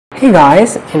Hey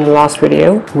guys, in the last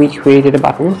video we created a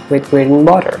button with gradient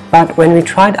border, but when we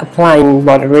tried applying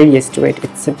border radius to it,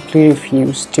 it simply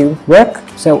refused to work.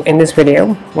 So in this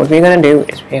video what we're going to do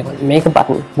is we're going to make a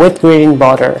button with gradient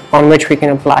border on which we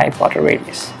can apply border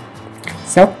radius.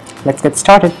 So let's get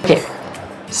started. Okay,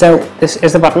 so this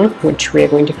is the button which we are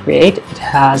going to create. It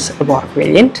has a border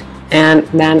gradient and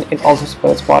then it also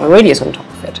supports border radius on top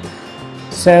of it.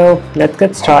 So let's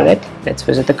get started. Let's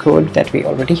visit the code that we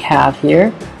already have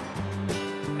here,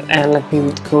 and let me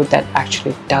read the code that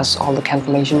actually does all the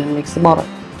calculation and makes the border.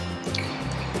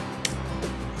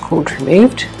 Code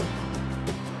removed.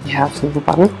 We have simple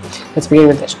button. Let's begin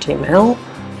with HTML.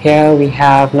 Here we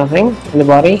have nothing in the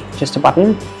body, just a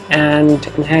button, and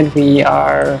in head we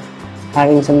are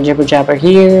having some jibber jabber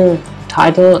here,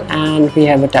 title, and we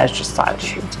have attached a style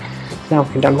sheet. Now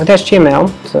we're done with HTML,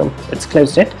 so let's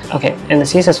close it. Okay, in the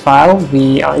CSS file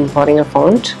we are importing a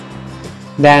font.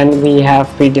 Then we have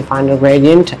predefined a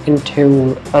gradient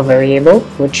into a variable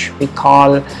which we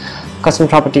call custom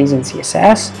properties in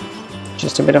CSS.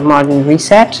 Just a bit of margin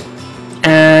reset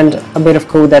and a bit of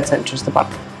code that centers the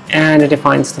button, and it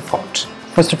defines the font.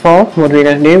 First of all, what we're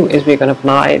going to do is we're going to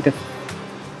apply the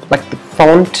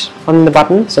font on the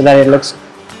button so that it looks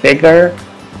bigger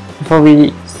before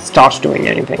we start doing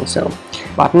anything. So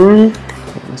button,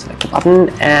 we're going to select the button,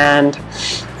 and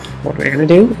what we're going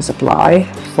to do is apply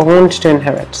font to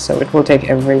inherit, so it will take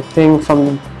everything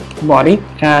from the body,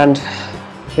 and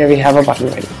here we have a button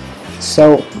ready.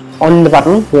 So on the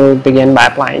button we'll begin by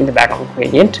applying the background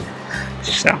gradient.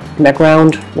 So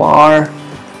background var,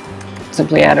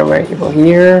 simply add a variable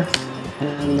here,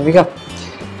 and there we go.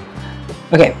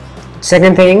 Okay,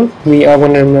 second thing, we are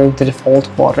going to remove the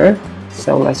default border,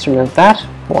 so let's remove that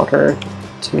border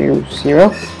to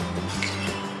 0.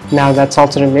 Now that's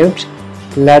also removed.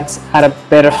 Let's add a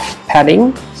bit of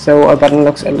padding so our button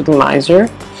looks a little nicer.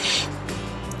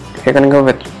 We're gonna go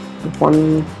with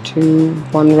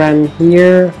 1 rem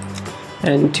here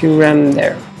and 2 rem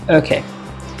there. Okay,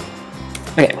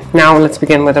 now let's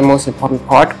begin with the most important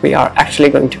part. We are actually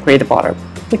going to create a border,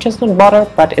 which is not a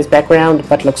border but is background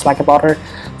but looks like a border.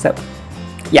 So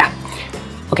yeah,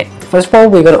 okay, first of all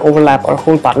we're going to overlap our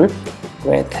whole button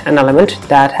with an element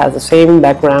that has the same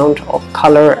background or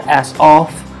color as of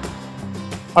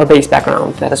our base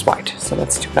background, that is white. So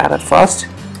let's do that at first.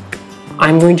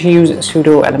 I'm going to use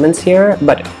pseudo elements here,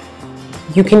 but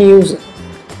you can use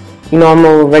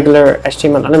normal regular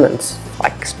HTML elements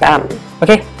like span.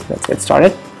 Okay, let's get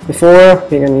started. Before,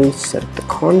 we're going to set the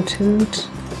content.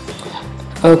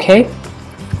 Okay,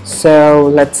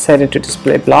 so let's set it to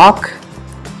display block.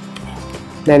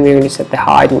 Then we're going to set the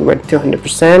height and width to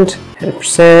 100%,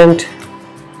 100%,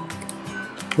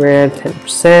 width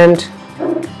 10%.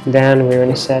 Then we're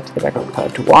going to set the background color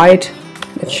to white.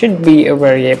 It should be a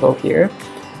variable here.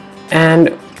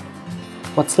 And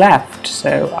what's left?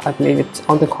 So I believe it's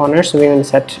on the corner, so we're going to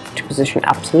set to position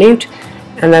absolute,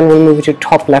 and then we'll move it to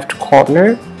top left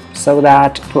corner so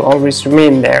that it will always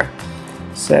remain there.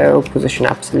 So position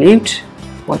absolute.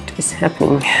 What is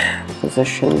happening?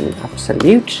 Position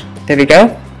absolute. There we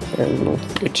go. And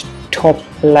move it to top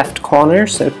left corner,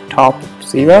 so top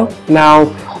 0.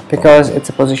 Now, because it's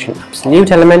a position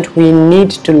absolute element, we need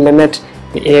to limit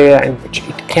the area in which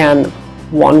it can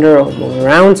wander or move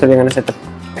around, so we're going to set the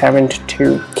parent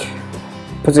to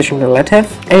position relative.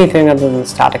 Anything other than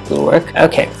static will work.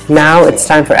 Okay, now it's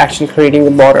time for actually creating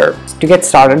the border. To get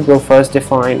started, we'll first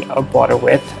define a border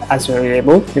width as a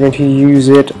variable. We're going to use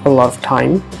it a lot of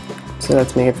time, so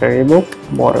let's make a variable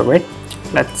border width.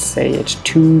 Let's say it's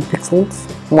 2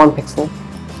 pixels, 1 pixel.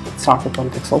 Let's start with 1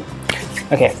 pixel.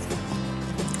 Okay,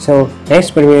 so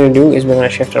next what we're going to do is we're going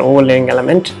to shift our overlaying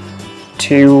element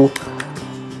to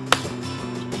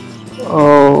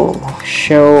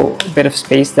show a bit of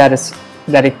space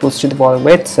that equals to the border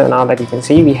width. So now that you can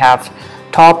see, we have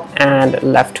top and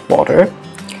left border.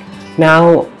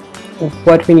 Now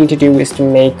what we need to do is to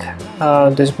make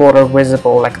this border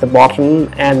visible, like the bottom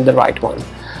and the right one.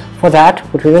 For that,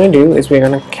 what we're going to do is we're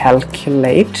going to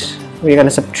calculate, we're going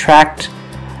to subtract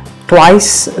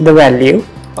twice the value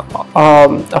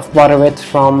of border width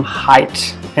from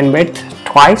height and width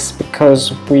twice,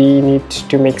 because we need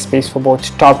to make space for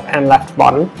both top and left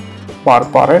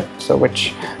border, so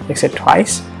which makes it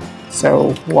twice.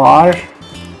 So var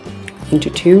into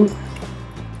 2,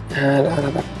 and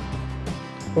another.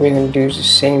 We're going to do the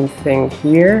same thing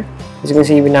here. As you can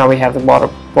see, now we have the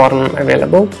bottom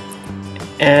available,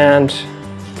 and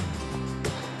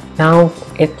now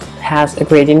it has a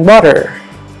gradient border.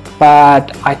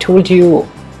 But I told you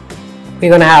we're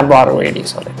going to have border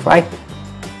radius on it, right?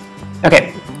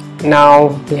 Okay, now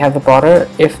we have the border.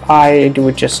 If I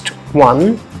do just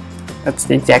 1, That's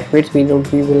the exact width. We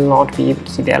will not be able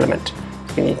to see the element.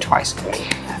 We need twice.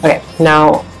 Okay,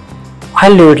 now I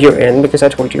lured you in because I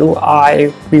told you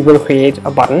we will create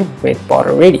a button with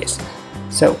border radius.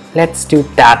 So let's do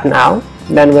that now.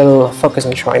 Then we'll focus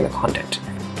on showing the content.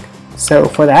 So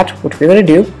for that, what we're going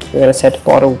to do, we're going to set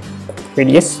border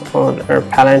radius on our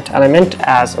parent element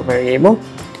as a variable.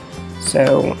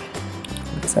 So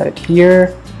let's set it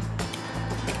here.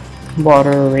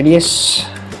 Border radius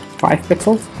 5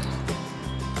 pixels.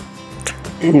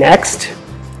 Next,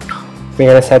 we're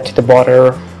going to set the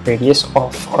border radius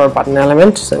of our button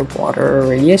element. So border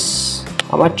radius,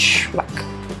 how much? Like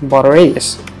border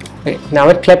radius. Okay, now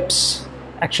it clips.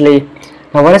 Actually,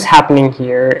 now what is happening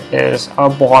here is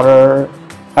our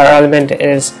element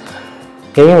is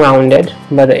getting rounded,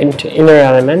 but the inner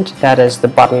element, that is the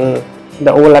button,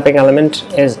 the overlapping element,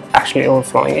 is actually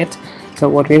overflowing it. So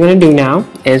what we're going to do now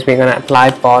is we're going to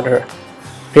apply border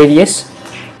radius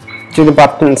to the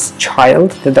button's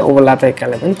child, to the overlapping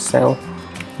element. So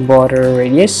border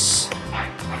radius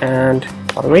and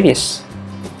border radius.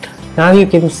 Now you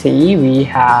can see we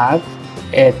have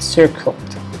it circled.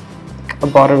 A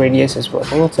border radius is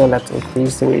working, so let's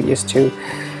increase the radius to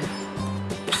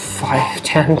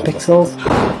 10 pixels.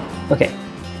 Okay,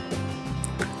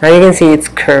 now you can see it's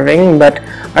curving, but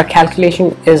our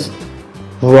calculation is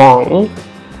wrong.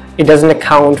 It doesn't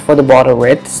account for the border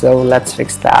width, so let's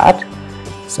fix that.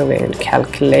 So we're going to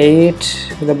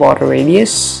calculate the border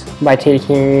radius by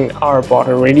taking our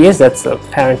border radius, that's the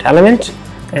parent element,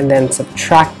 and then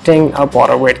subtracting our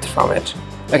border width from it.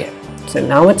 Okay, so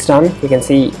now it's done. You can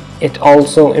see it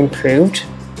also improved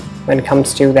when it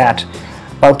comes to that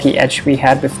bulky edge we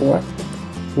had before.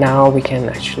 Now we can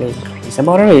actually increase the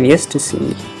border radius to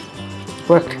see it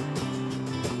work.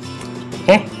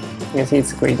 Okay, you can see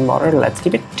it's a green border. Let's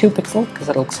keep it 2 pixels because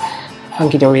it looks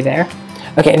hunky-dory there.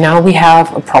 Okay, now we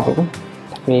have a problem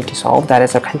that we need to solve, that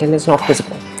is our content is not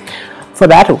visible. For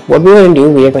that, what we're going to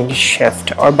do, we are going to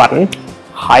shift our button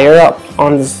higher up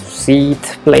on the Z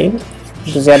plane,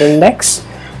 the Z index.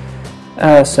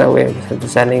 So we're going to set the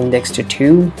Z index to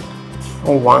 2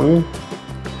 or 1.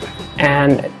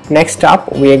 And next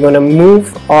up, we are going to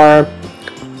move our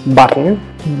button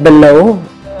below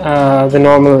the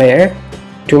normal layer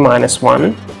to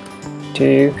 -1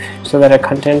 so that our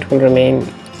content will remain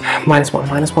 -1,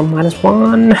 -1,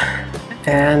 -1,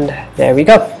 and there we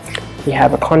go. We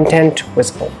have a content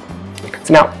visible.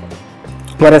 So now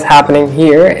what is happening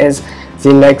here is the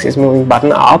index is moving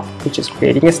button up, which is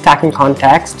creating a stacking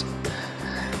context.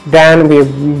 Then we're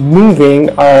moving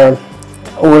our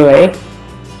overlay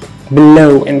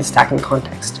below in the stacking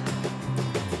context.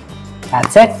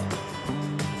 That's it.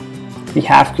 We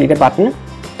have created a button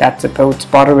that supports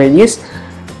border radius,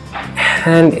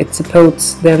 and it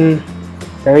supports them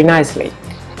very nicely.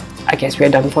 I guess we are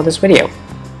done for this video,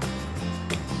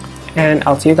 and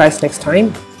I'll see you guys next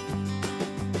time.